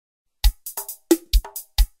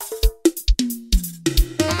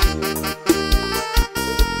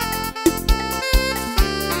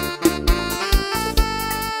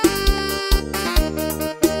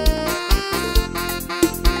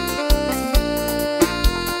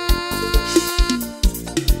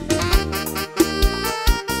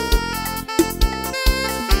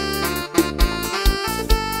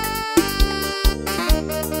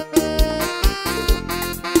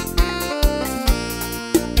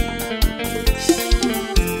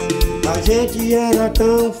A gente era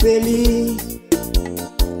tão feliz,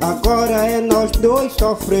 agora é nós dois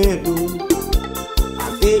sofrendo.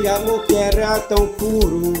 Aquele amor que era tão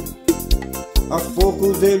puro, aos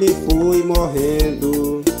poucos ele foi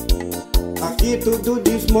morrendo. Aqui tudo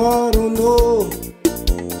desmoronou,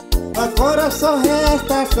 agora só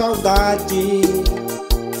resta saudade.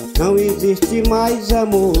 Não existe mais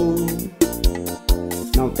amor,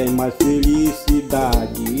 não tem mais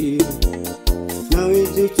felicidade. Não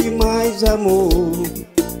existe mais amor,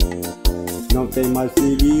 não tem mais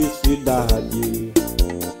felicidade.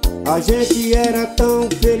 A gente era tão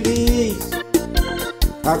feliz,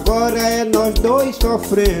 agora é nós dois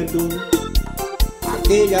sofrendo.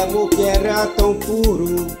 Aquele amor que era tão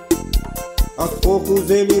puro, aos poucos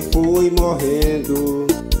ele foi morrendo.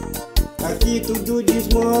 Aqui tudo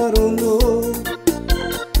desmoronou,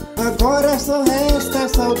 agora só resta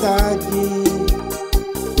saudade.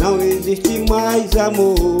 Não existe mais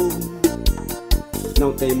amor,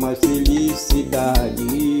 não tem mais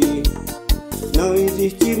felicidade. Não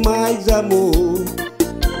existe mais amor,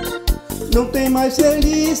 não tem mais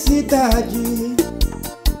felicidade.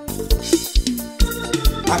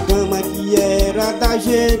 A cama que era da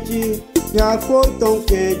gente já foi tão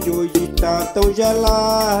quente, hoje está tão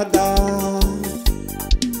gelada.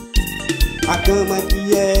 A cama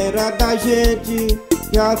que era da gente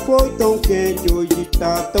já foi tão quente, hoje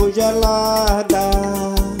está tão gelada.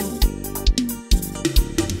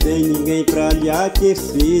 Sem ninguém pra lhe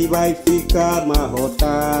aquecer, vai ficar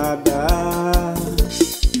amarrotada.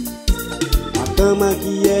 A cama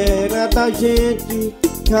que era da gente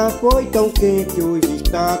já foi tão quente, hoje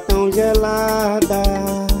está tão gelada.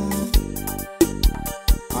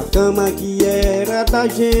 A cama que era da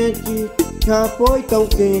gente já foi tão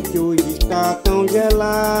quente, hoje está tão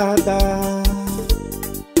gelada.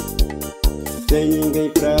 Sem ninguém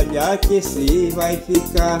pra lhe aquecer, vai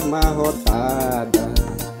ficar amarrotada.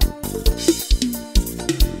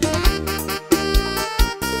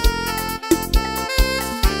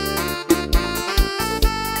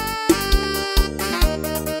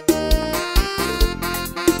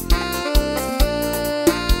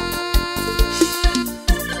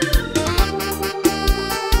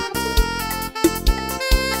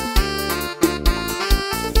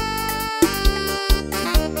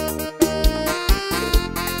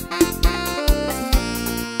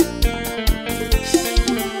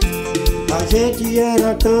 A gente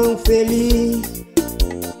era tão feliz,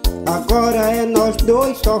 agora é nós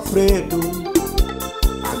dois sofrendo.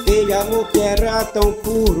 Aquele amor que era tão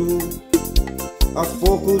puro, aos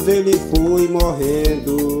poucos ele foi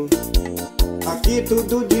morrendo. Aqui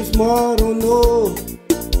tudo desmoronou,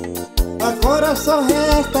 agora só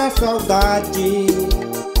resta saudade.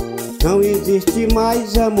 Não existe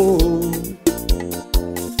mais amor,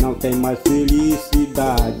 não tem mais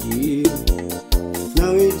felicidade.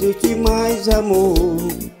 Não existe mais amor,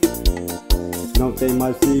 não tem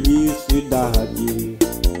mais felicidade.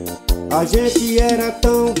 A gente era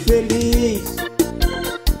tão feliz,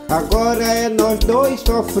 agora é nós dois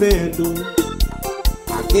sofrendo.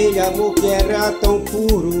 Aquele amor que era tão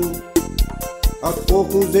puro, aos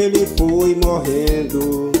poucos ele foi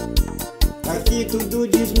morrendo. Aqui tudo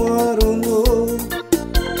desmoronou,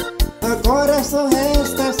 agora só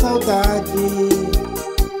resta saudade.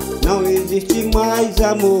 Não existe mais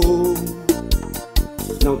amor,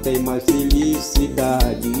 não tem mais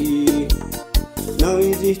felicidade. Não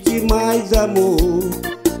existe mais amor,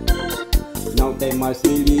 não tem mais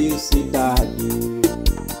felicidade.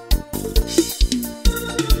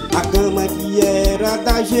 A cama que era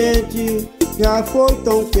da gente já foi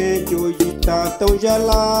tão quente, hoje está tão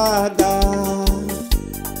gelada.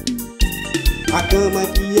 A cama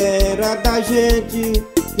que era da gente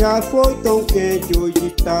já foi tão quente,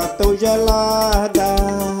 hoje está tão gelada.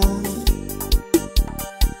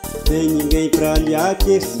 Sem ninguém pra lhe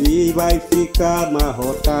aquecer, vai ficar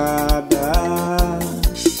amarrotada.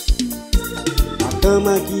 A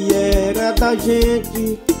cama que era da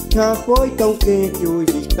gente já foi tão quente,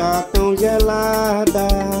 hoje está tão gelada.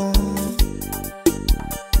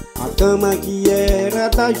 A cama que era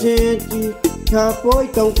da gente já foi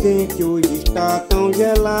tão quente, hoje está tão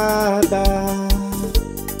gelada.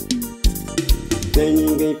 Sem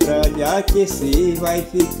ninguém pra lhe aquecer, vai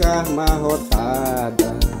ficar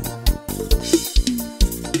amarrotada.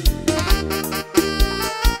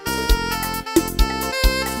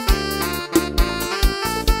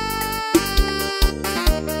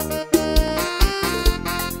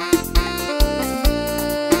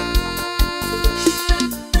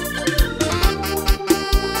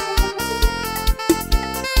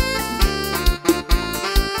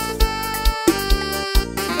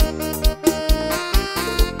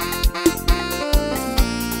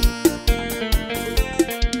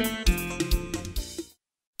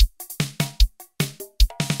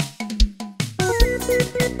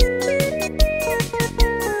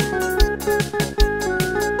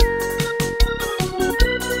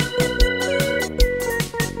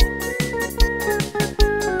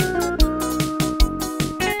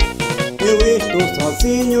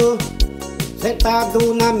 sozinho,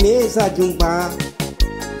 sentado na mesa de um bar.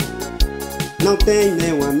 Não tem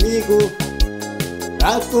nenhum amigo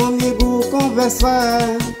pra comigo conversar.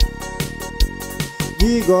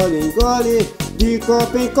 De gole em gole, de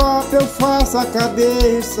copo em copo eu faço a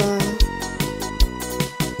cabeça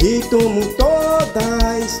e tomo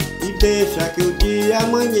todas e deixa que o dia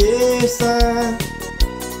amanheça.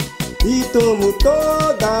 E tomo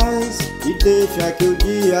todas e deixa que o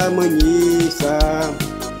dia amanheça.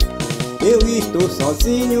 Eu estou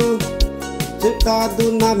sozinho,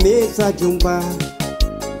 sentado na mesa de um bar.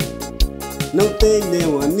 Não tem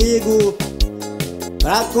nenhum amigo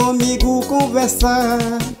pra comigo conversar.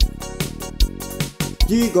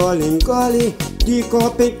 De gole em gole, de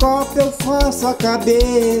copo em copo eu faço a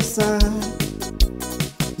cabeça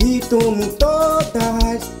e tomo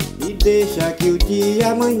todas e deixa que o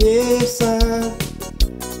dia amanheça.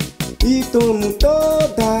 E tomo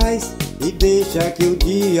todas e deixa que o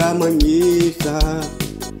dia amanheça.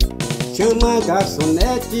 Chama a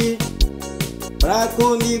garçonete pra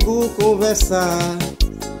comigo conversar.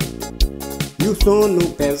 E o sono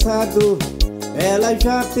pesado, ela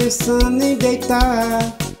já pensando em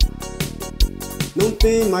deitar. Não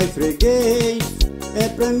tem mais freguês, é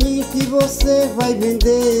pra mim que você vai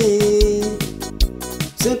vender.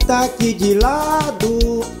 Senta aqui de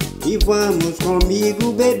lado e vamos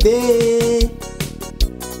comigo beber.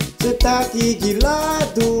 Senta aqui de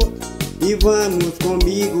lado e vamos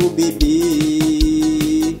comigo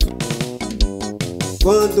beber.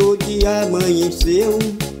 Quando o dia amanheceu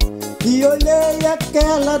e olhei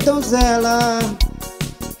aquela donzela,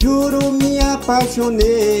 juro me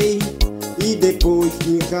apaixonei e depois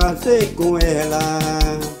me casei com ela.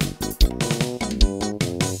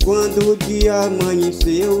 Quando o dia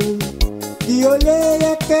amanheceu e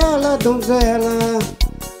olhei aquela donzela,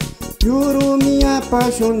 juro me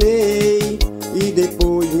apaixonei e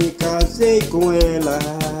depois me casei com ela.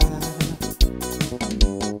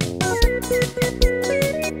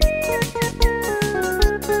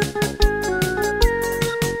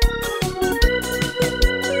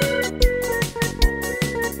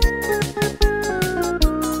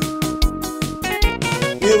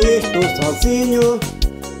 Eu estou sozinho,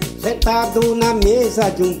 sentado na mesa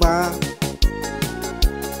de um bar.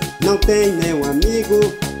 Não tem nenhum amigo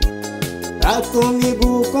pra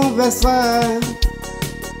comigo conversar.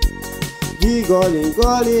 De gole em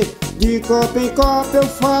gole, de copo em copo eu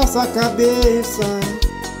faço a cabeça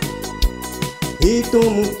e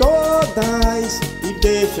tomo todas e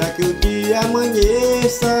deixa que o dia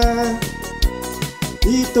amanheça.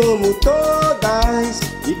 E tomo todas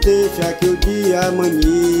e deixa que o dia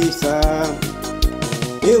amanheça.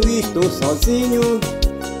 Eu estou sozinho,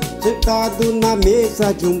 sentado na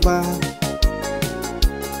mesa de um bar.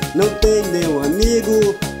 Não tem nenhum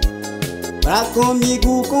amigo pra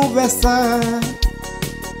comigo conversar.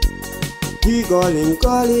 De gole em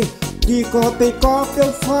gole, de copo em copo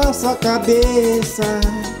eu faço a cabeça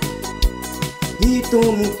e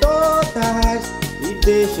tomo todas e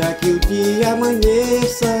deixa que o dia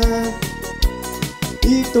amanheça.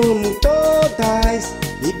 E tomo todas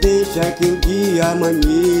e deixa que o dia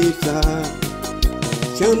amanheça.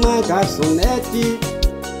 Chama a garçonete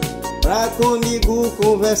pra comigo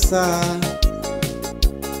conversar.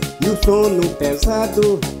 E o sono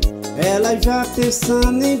pesado, ela já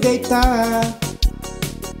pensando em deitar.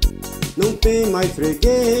 Não tem mais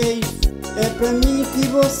freguês, é pra mim que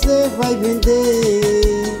você vai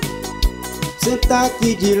vender. Senta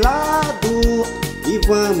aqui de lado e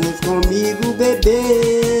vamos comigo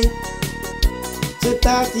beber.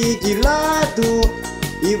 Senta aqui de lado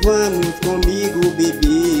e vamos comigo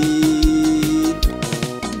beber.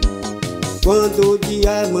 Quando o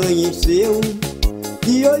dia amanheceu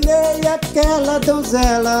e olhei aquela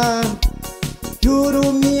donzela,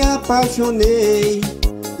 juro me apaixonei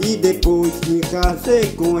e depois me casei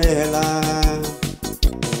com ela.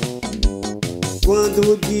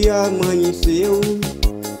 Quando o dia amanheceu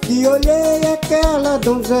e olhei aquela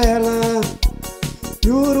donzela,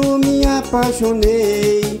 juro me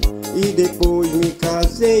apaixonei e depois me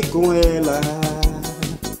casei com ela.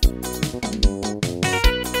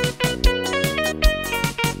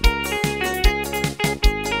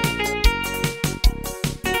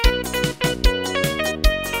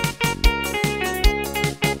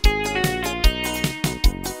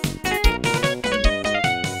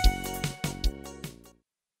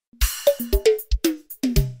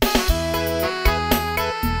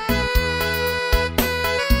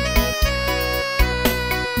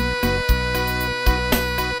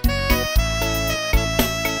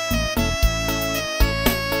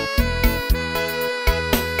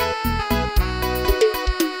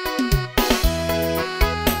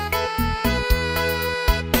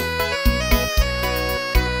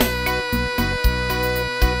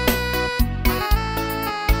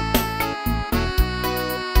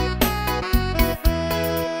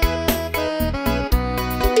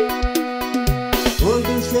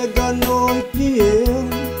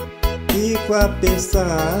 fico a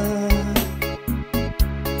pensar.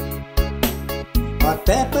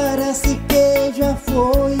 Até parece que já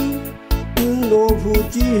foi um novo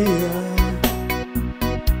dia,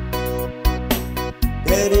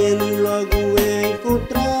 querendo logo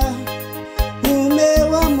encontrar o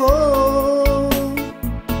meu amor.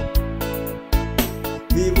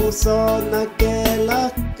 Vivo só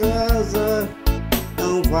naquela casa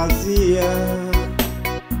tão vazia,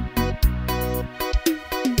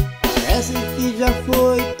 parece que já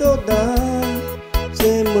foi toda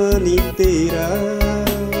semana inteira.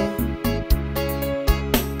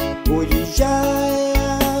 Hoje já é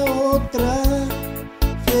a outra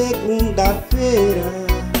segunda-feira.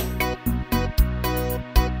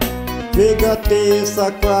 Chega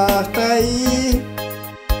terça, quarta e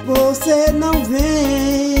você não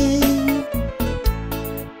vem.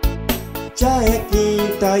 Já é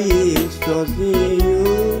quinta e eu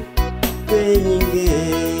sozinho, sem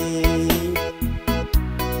ninguém.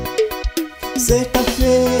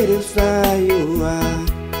 Sexta-feira eu saio a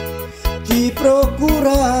te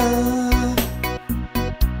procurar,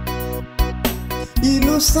 e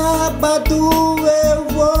no sábado eu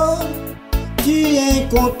vou te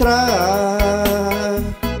encontrar.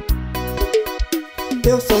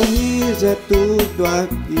 Teu sorriso é tudo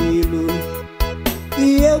aquilo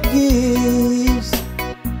que eu quis,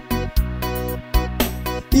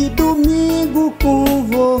 e domingo com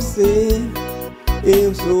você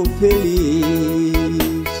eu sou feliz.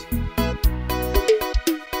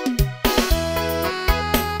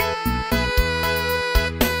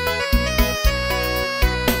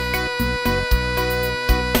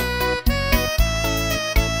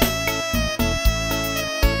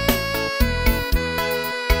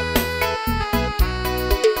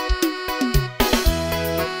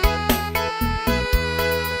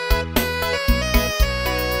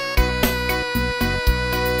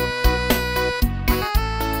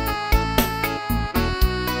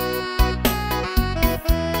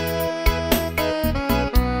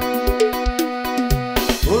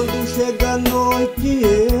 Quando chega a noite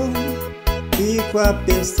eu fico a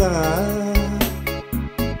pensar.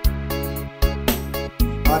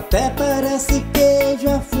 Até parece que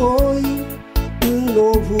já foi um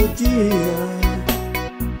novo dia,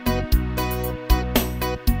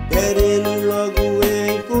 querendo logo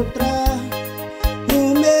encontrar o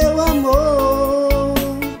meu amor.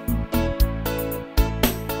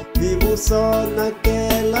 Vivo só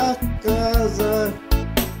naquela casa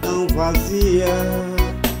tão vazia,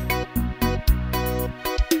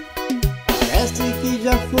 parece que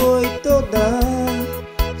já foi toda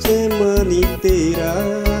semana inteira.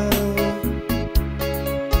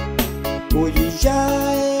 Hoje já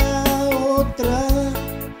é a outra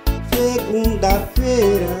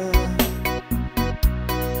segunda-feira.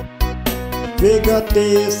 Chega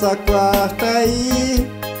terça, quarta e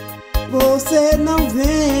você não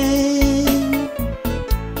vem.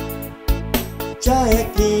 Já é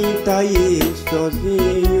quinta e eu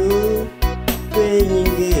sozinho, sem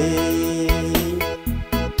ninguém.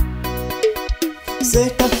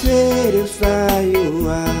 Sexta-feira eu saio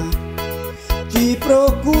a te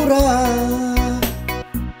procurar,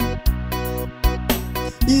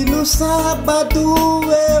 e no sábado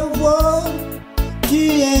eu vou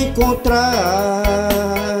te encontrar.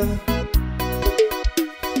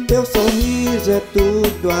 Teu sorriso é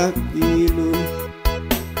tudo aquilo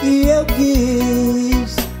que eu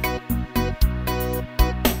quis,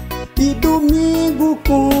 e domingo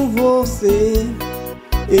com você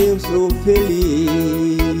eu sou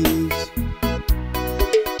feliz.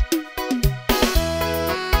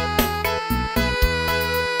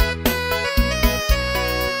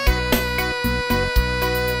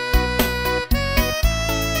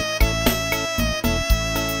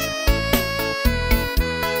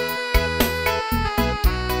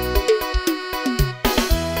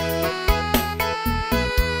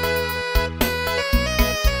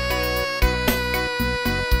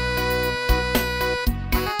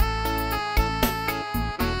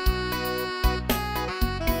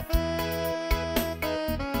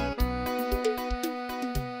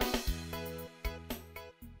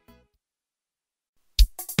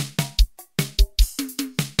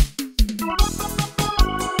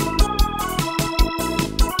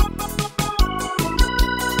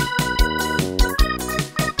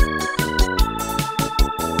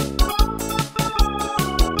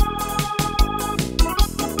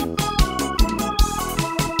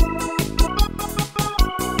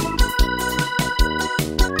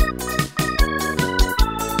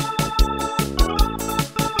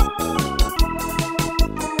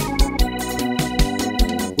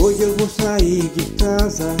 Hoje eu vou sair de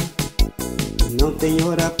casa, não tem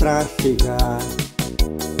hora pra chegar.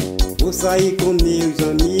 Vou sair com meus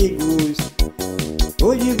amigos,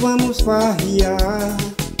 hoje vamos farrear.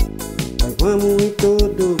 Nós vamos em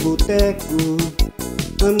todo boteco,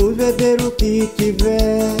 vamos beber o que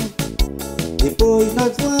tiver. Depois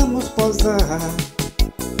nós vamos posar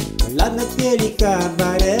lá naquele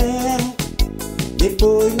cabaré.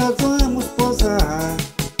 Depois nós vamos posar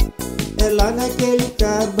lá naquele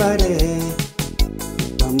cabaré.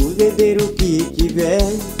 Vamos beber o que tiver,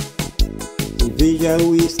 cerveja,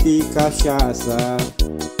 uísque, cachaça,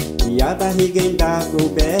 e a barriga ainda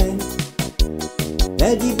couber.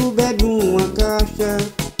 Pede pro bebe uma caixa,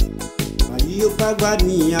 aí eu pago a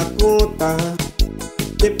minha conta.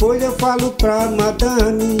 Depois eu falo pra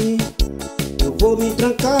madame, eu vou me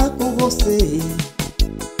trancar com você.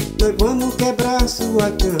 Nós vamos quebrar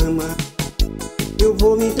sua cama, eu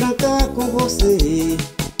vou me trancar com você.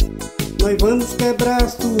 Nós vamos quebrar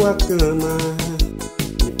sua cama.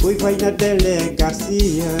 Depois vai na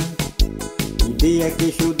delegacia e dê a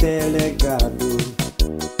queixa o delegado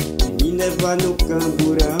e me leva no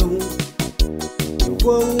camburão. Eu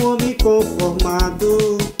vou um homem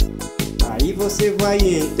conformado, aí você vai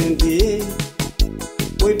entender.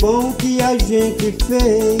 Foi bom que a gente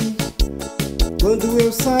fez. Quando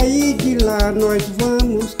eu sair de lá, nós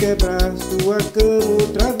vamos quebrar sua cama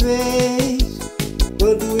outra vez.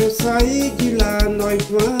 Quando eu sair de lá, nós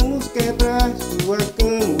vamos quebrar sua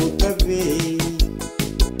cama outra vez.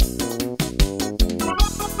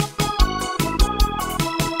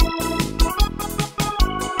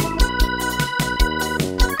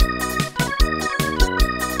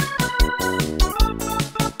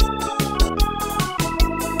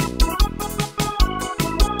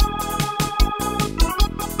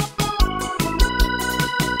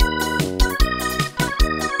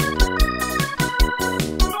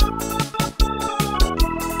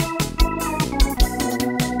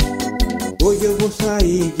 Hoje eu vou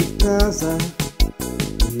sair de casa,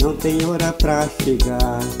 não tem hora pra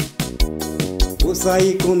chegar. Vou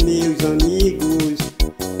sair com meus amigos,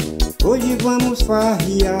 hoje vamos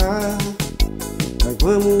farrear. Nós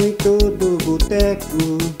vamos em todo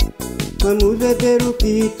boteco, vamos beber o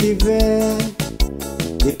que tiver.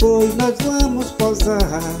 Depois nós vamos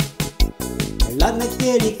posar lá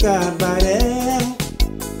naquele cabaré.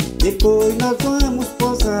 Depois nós vamos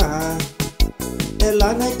posar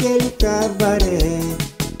lá naquele cabaré.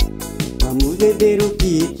 Vamos beber o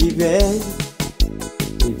que tiver,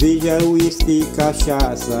 cerveja, uísque,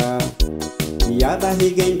 cachaça, e a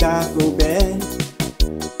barriga ainda couber.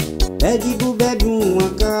 Pede pro bebe uma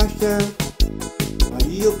caixa,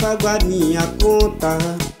 aí eu pago a minha conta.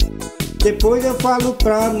 Depois eu falo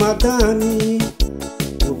pra madame,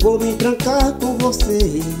 eu vou me trancar com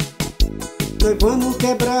você. Nós vamos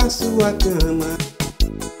quebrar sua cama,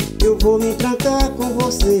 eu vou me trancar com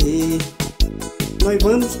você. Nós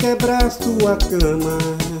vamos quebrar sua cama.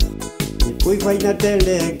 Depois vai na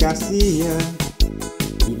delegacia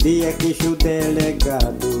e dê a queixa o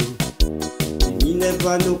delegado e me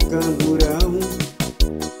leva no camburão.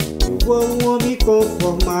 Eu vou um homem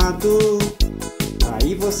conformado,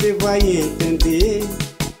 aí você vai entender.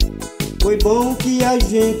 Foi bom que a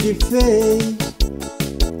gente fez.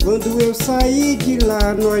 Quando eu sair de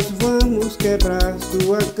lá, nós vamos quebrar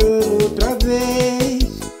sua cama outra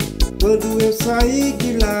vez. Quando eu sair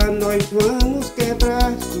de lá, nós vamos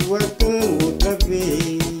quebrar sua cama outra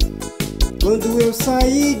vez. Quando eu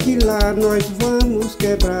sair de lá, nós vamos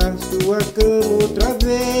quebrar sua cama outra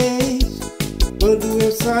vez. Quando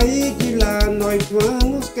eu sair de lá, nós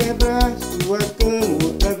vamos quebrar sua cama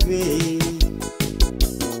outra vez.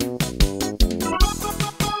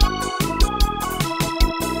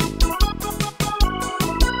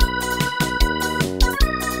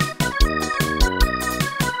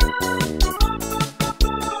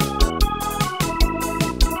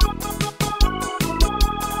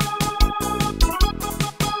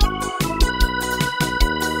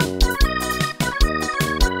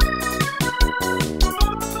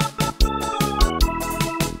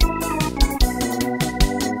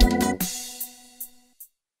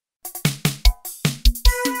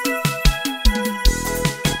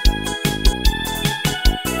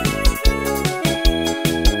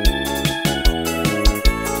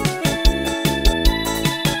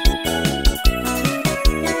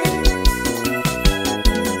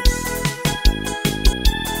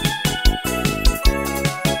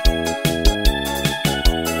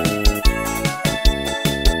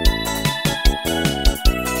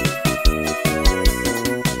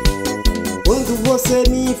 Você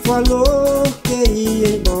me falou que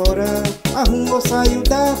ia embora, arrumou, saiu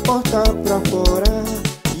da porta pra fora,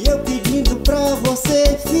 e eu pedindo pra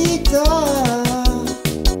você ficar.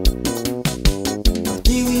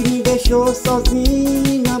 deixou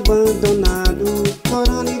sozinho, abandonado,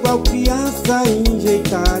 chorando igual criança,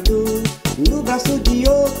 enjeitado. No braço de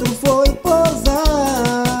outro foi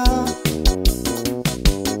pousar.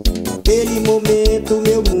 Naquele momento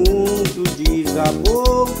meu mundo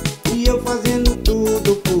desabou, e eu fazendo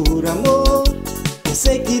tudo por amor.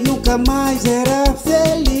 Pensei que nunca mais era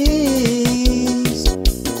feliz.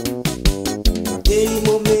 Naquele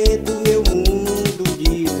momento meu mundo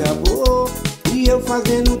desabou, e eu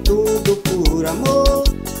fazendo tudo por amor.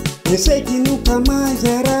 Pensei que nunca mais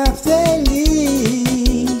era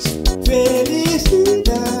feliz.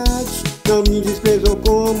 Felicidade não me desprezou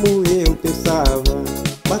como eu pensava.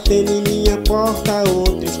 Batendo em minha porta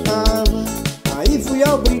outra estava. Aí fui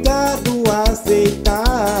obrigado a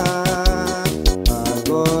aceitar.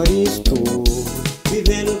 Agora estou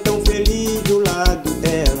vivendo tão feliz do lado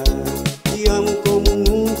dela. Te amo como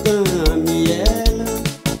nunca amei ela.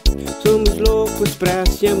 Somos loucos pra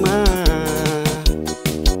se amar.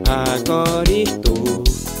 Agora estou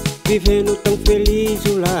vivendo tão feliz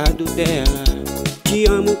do lado dela. Te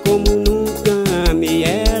amo como nunca amei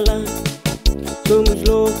ela. Somos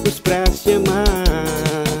loucos pra se amar.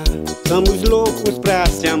 Somos loucos pra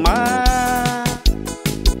se amar.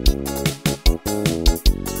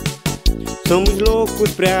 Somos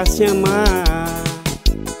loucos pra se amar.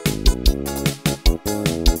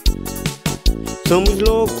 Somos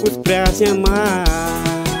loucos pra se amar.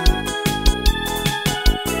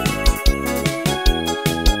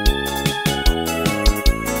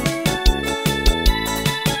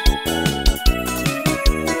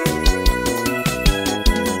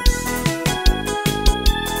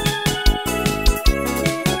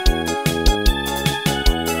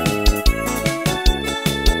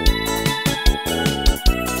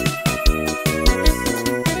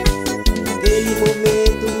 Naquele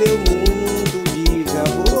momento meu mundo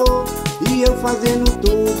desabou, e eu fazendo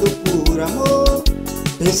tudo por amor.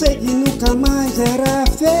 Pensei que nunca mais era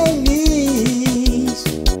feliz.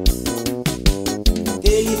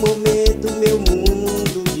 Naquele momento meu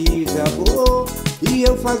mundo desabou, e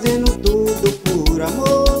eu fazendo tudo por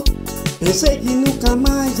amor. Pensei que nunca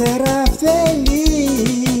mais era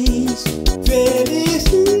feliz.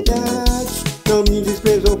 Felicidade não me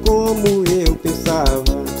desprezou como eu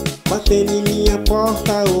pensava. Batendo em minha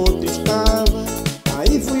porta outra estava.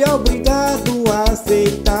 Aí fui obrigado a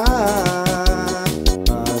aceitar.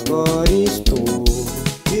 Agora estou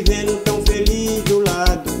vivendo tão feliz do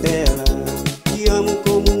lado dela. Te amo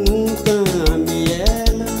como nunca amei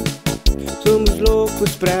ela. Somos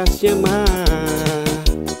loucos pra se amar.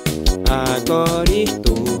 Agora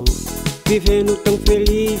estou vivendo tão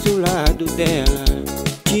feliz do lado dela.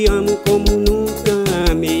 Te amo como nunca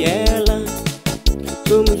amei ela.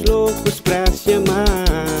 Somos loucos pra se amar.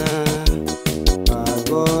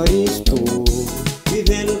 Agora estou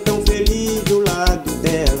vivendo tão feliz do lado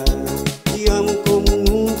dela. Te amo como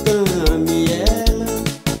nunca amei ela.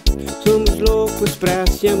 Somos loucos pra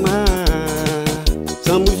se amar.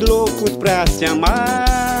 Somos loucos pra se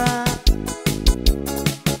amar.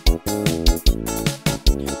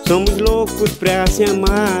 Somos loucos pra se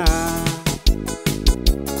amar.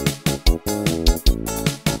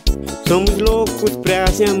 Somos loucos pra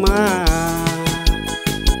se amar.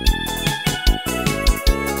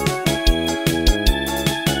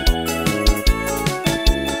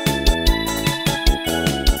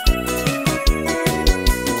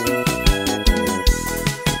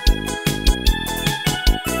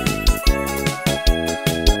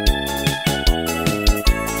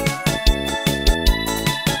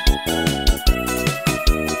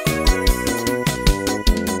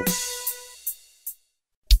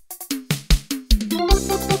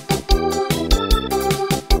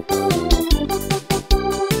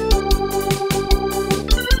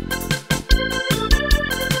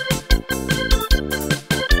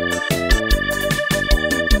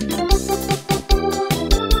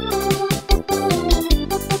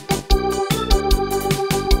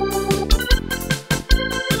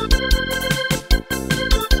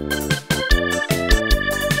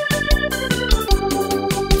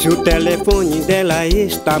 Se o telefone dela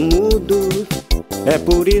está mudo, é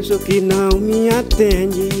por isso que não me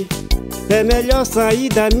atende. É melhor sair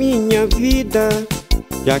da minha vida,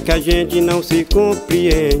 já que a gente não se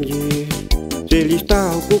compreende. Se ele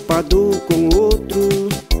está ocupado com outro,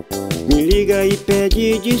 me liga e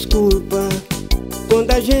pede desculpa. Quando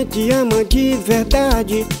a gente ama de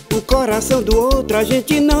verdade, o coração do outro a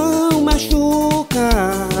gente não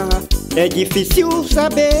machuca. É difícil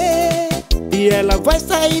saber e ela vai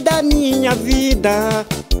sair da minha vida.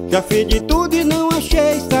 Já fiz de tudo e não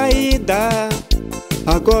achei saída.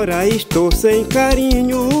 Agora estou sem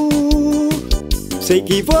carinho. Sei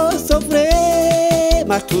que vou sofrer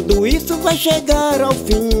mas tudo isso vai chegar ao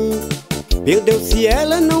fim. Meu Deus, se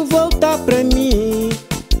ela não voltar pra mim,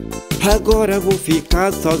 agora vou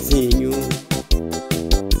ficar sozinho.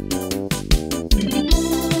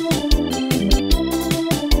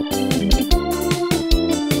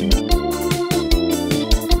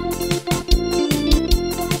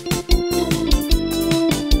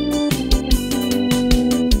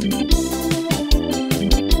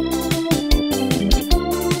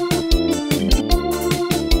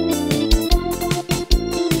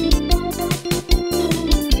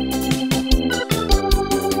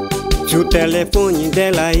 Se o telefone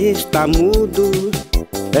dela está mudo,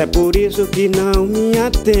 é por isso que não me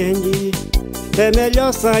atende. É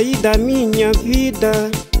melhor sair da minha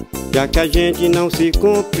vida, já que a gente não se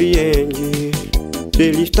compreende. Se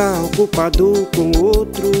ele está ocupado com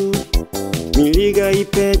outro, me liga e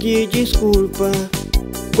pede desculpa.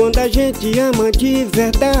 Quando a gente ama de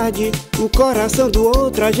verdade, o coração do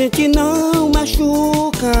outro a gente não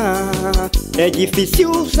machuca. É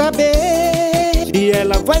difícil saber se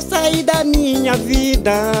ela vai sair da minha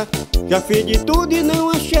vida. Já fiz de tudo e não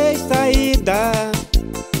achei saída.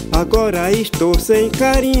 Agora estou sem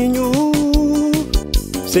carinho.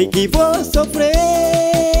 Sei que vou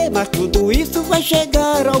sofrer, mas tudo isso vai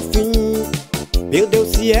chegar ao fim. Meu Deus,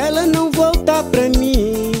 se ela não voltar pra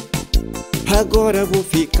mim, agora vou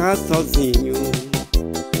ficar sozinho.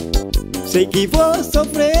 Sei que vou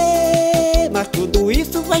sofrer, mas tudo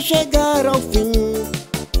isso vai chegar ao fim.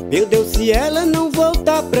 Meu Deus, se ela não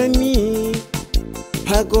voltar pra mim,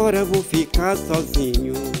 agora vou ficar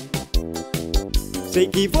sozinho. Sei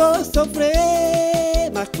que vou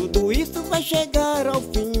sofrer, mas tudo isso vai chegar ao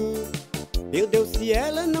fim. Meu Deus, se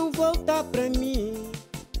ela não voltar pra mim,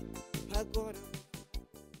 agora...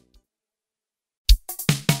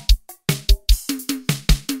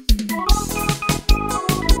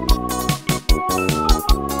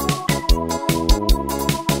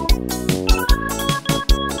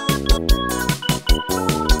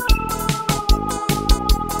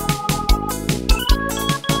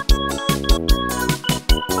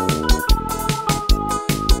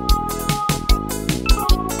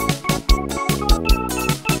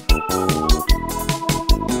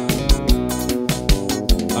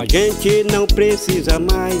 A gente não precisa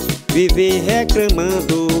mais viver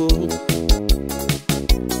reclamando.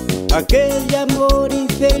 Aquele amor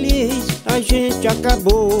infeliz a gente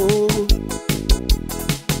acabou.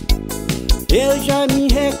 Eu já me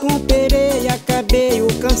recuperei, acabei o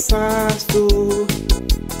cansaço.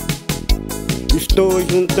 Estou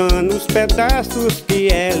juntando os pedaços que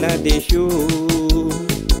ela deixou.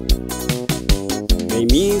 Vem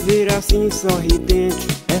me ver assim sorridente,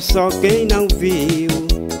 é só quem não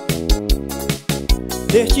viu.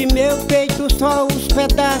 Deste meu peito só os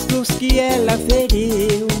pedaços que ela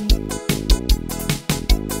feriu.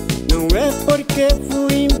 Não é porque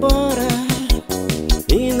fui embora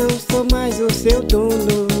e não sou mais o seu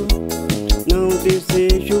dono. Não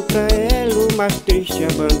desejo pra ela o mais triste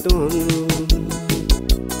abandono.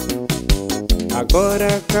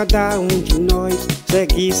 Agora cada um de nós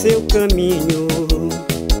segue seu caminho.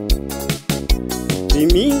 Se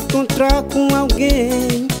me encontrar com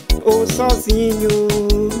alguém ou sozinho,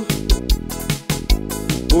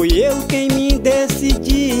 fui eu quem me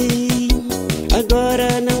decidi.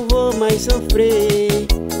 Agora não vou mais sofrer.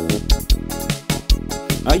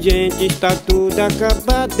 A gente está tudo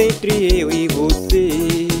acabado entre eu e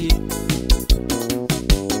você.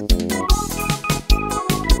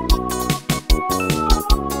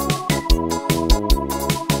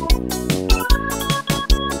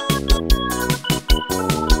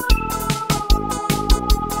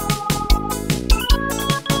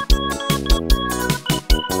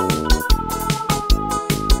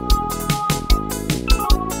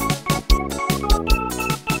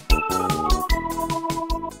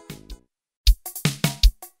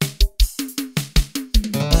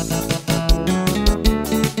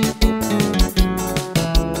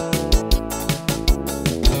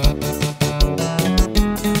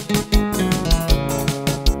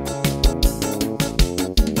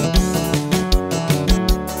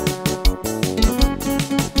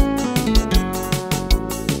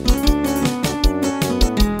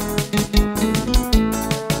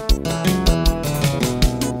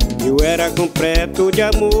 Era completo de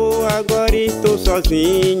amor, agora estou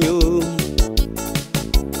sozinho.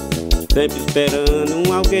 Sempre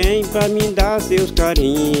esperando alguém pra me dar seus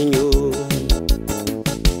carinhos.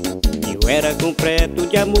 Eu era completo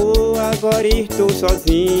de amor, agora estou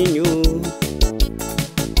sozinho.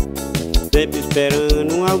 Sempre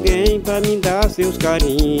esperando alguém pra me dar seus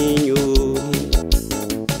carinhos.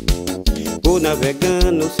 Vou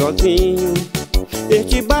navegando sozinho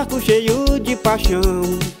este barco cheio de paixão.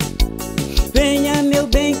 Venha, meu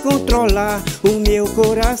bem, controlar o meu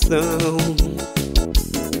coração.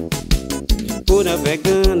 Vou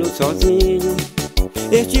navegando sozinho,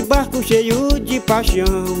 este barco cheio de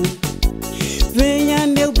paixão. Venha,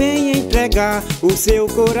 meu bem, entregar o seu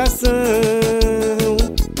coração.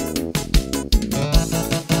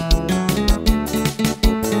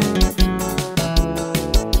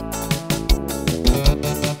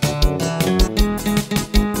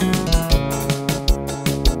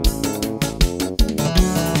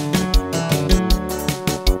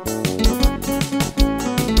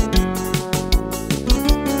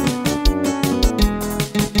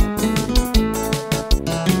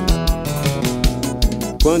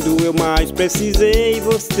 Quando eu mais precisei,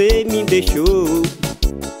 você me deixou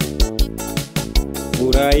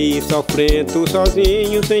por aí sofrendo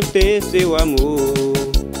sozinho sem ter seu amor.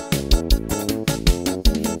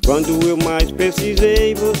 Quando eu mais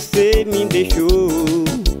precisei, você me deixou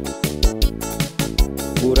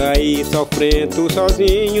por aí sofrendo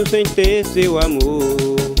sozinho sem ter seu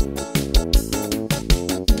amor.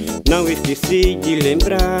 Não esqueci de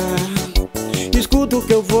lembrar, escuta o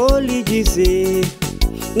que eu vou lhe dizer.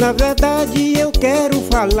 Na verdade eu quero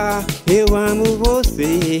falar, eu amo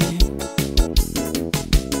você.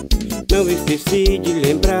 Não esqueci de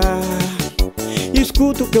lembrar,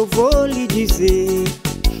 escuta o que eu vou lhe dizer.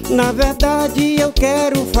 Na verdade eu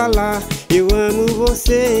quero falar, eu amo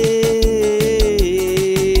você.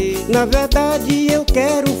 Na verdade eu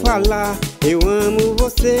quero falar, eu amo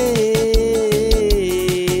você.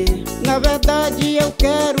 Na verdade eu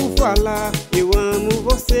quero falar, eu amo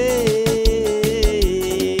você.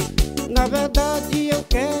 Na verdade eu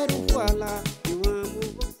quero falar, eu amo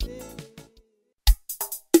você.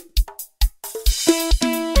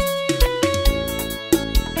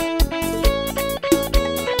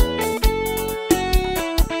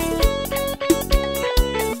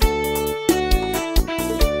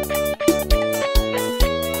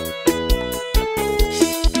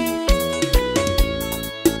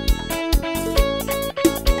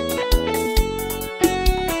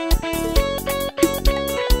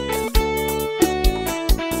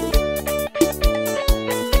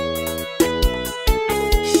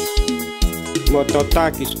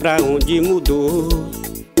 Mototáxis pra onde mudou,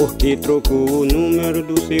 porque trocou o número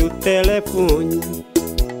do seu telefone.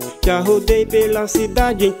 Já rodei pela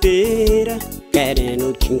cidade inteira,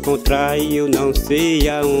 querendo te encontrar e eu não sei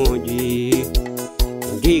aonde.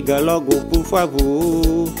 Diga logo por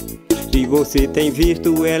favor, se você tem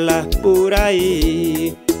visto ela por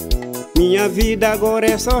aí. Minha vida agora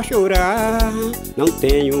é só chorar, não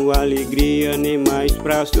tenho alegria nem mais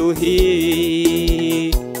pra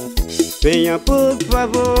sorrir. Venha por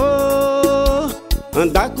favor,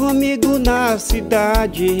 andar comigo na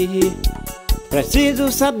cidade.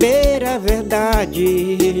 Preciso saber a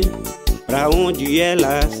verdade, pra onde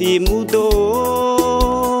ela se mudou.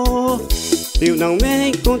 Se eu não me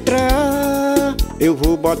encontrar, eu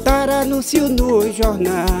vou botar anúncio nos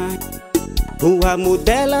jornais. O amor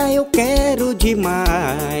dela eu quero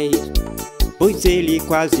demais, pois ele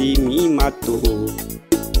quase me matou.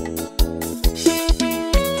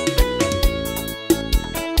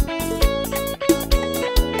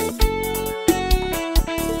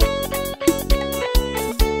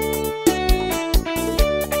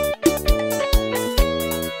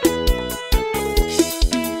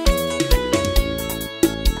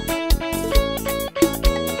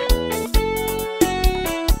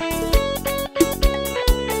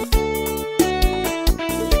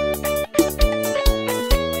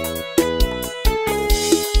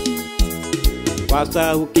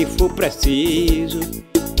 Faça o que for preciso,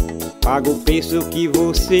 paga o preço que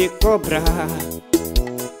você cobrar.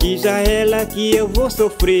 Diz a ela que eu vou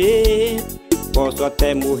sofrer, posso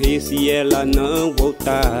até morrer se ela não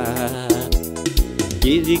voltar.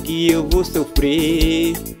 Diz que eu vou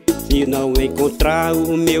sofrer se não encontrar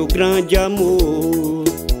o meu grande amor.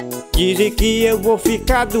 Diz que eu vou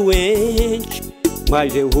ficar doente,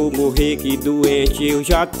 mas eu vou morrer que doente eu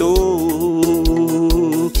já tô.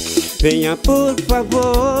 Venha por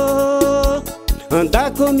favor, andar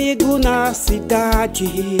comigo na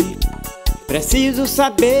cidade. Preciso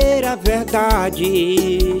saber a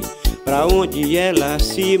verdade, pra onde ela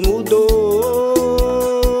se mudou.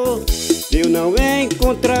 Se eu não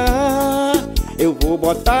encontrar, eu vou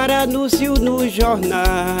botar anúncio nos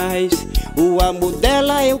jornais. O amor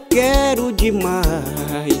dela eu quero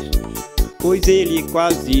demais, pois ele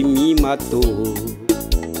quase me matou.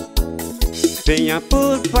 Venha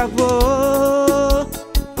por favor,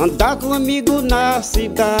 andar comigo na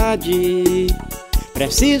cidade.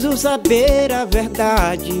 Preciso saber a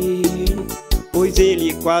verdade, pois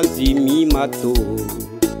ele quase me matou.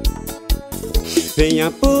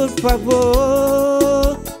 Venha por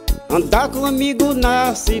favor andar comigo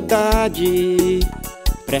na cidade,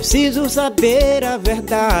 preciso saber a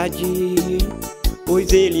verdade,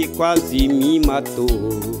 pois ele quase me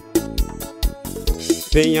matou.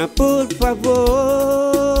 Venha por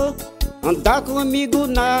favor andar comigo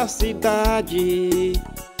na cidade,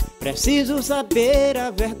 preciso saber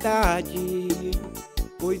a verdade,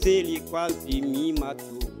 pois ele quase me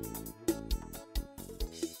matou.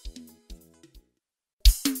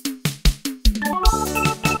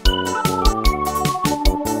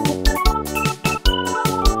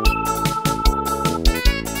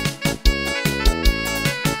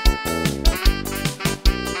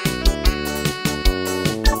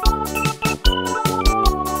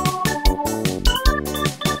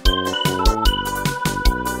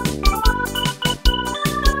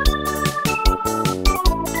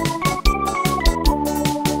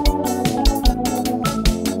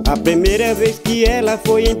 A primeira vez que ela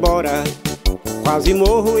foi embora, quase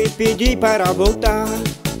morro e pedi para voltar.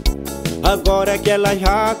 Agora que ela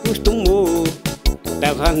já acostumou,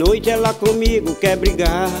 todas as noites ela comigo quer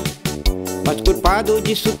brigar. Mas culpado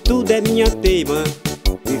disso tudo é minha teima,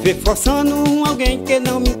 viver forçando alguém que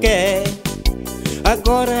não me quer.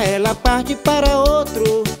 Agora ela parte para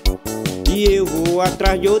outro e eu vou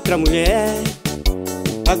atrás de outra mulher.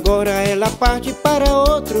 Agora ela parte para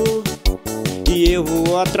outro e eu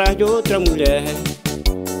vou atrás de outra mulher.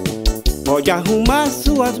 Pode arrumar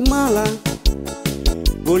suas malas,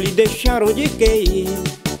 vou lhe deixar onde quer ir.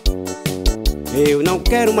 Eu não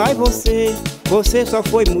quero mais você, você só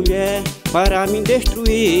foi mulher para me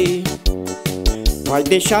destruir. Vai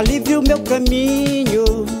deixar livre o meu caminho,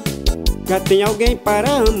 já tem alguém para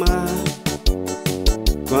amar.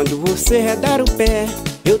 Quando você redar o pé,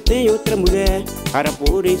 eu tenho outra mulher para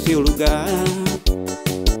pôr em seu lugar.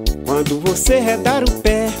 Quando você redar o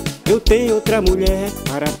pé, eu tenho outra mulher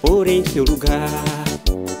para pôr em seu lugar.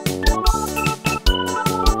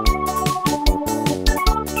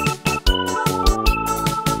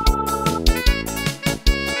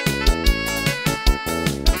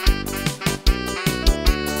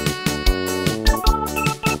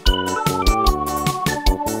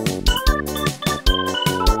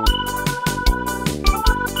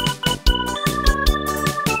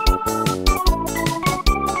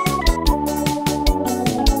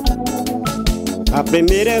 A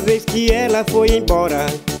primeira vez que ela foi embora,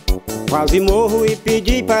 quase morro e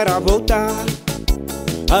pedi para voltar.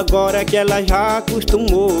 Agora que ela já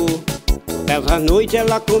acostumou, todas as noites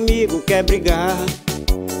ela comigo quer brigar.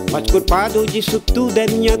 Mas culpado disso tudo é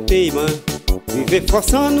minha teima, viver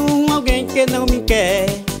forçando alguém que não me quer.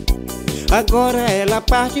 Agora ela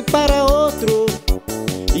parte para outro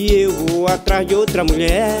e eu vou atrás de outra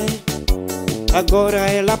mulher. Agora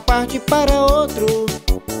ela parte para outro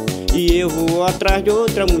e eu vou atrás de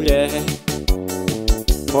outra mulher.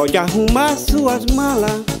 Pode arrumar suas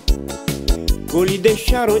malas, vou lhe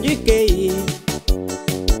deixar onde quer ir.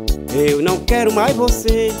 Eu não quero mais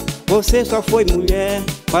você, você só foi mulher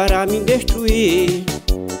para me destruir.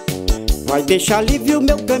 Vai deixar livre o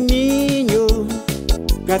meu caminho,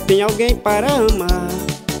 já tem alguém para amar.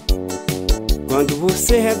 Quando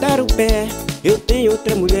você redar o pé, eu tenho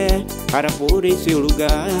outra mulher para pôr em seu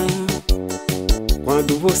lugar.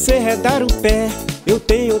 Quando você redar o pé, eu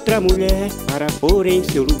tenho outra mulher para pôr em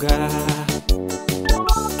seu lugar.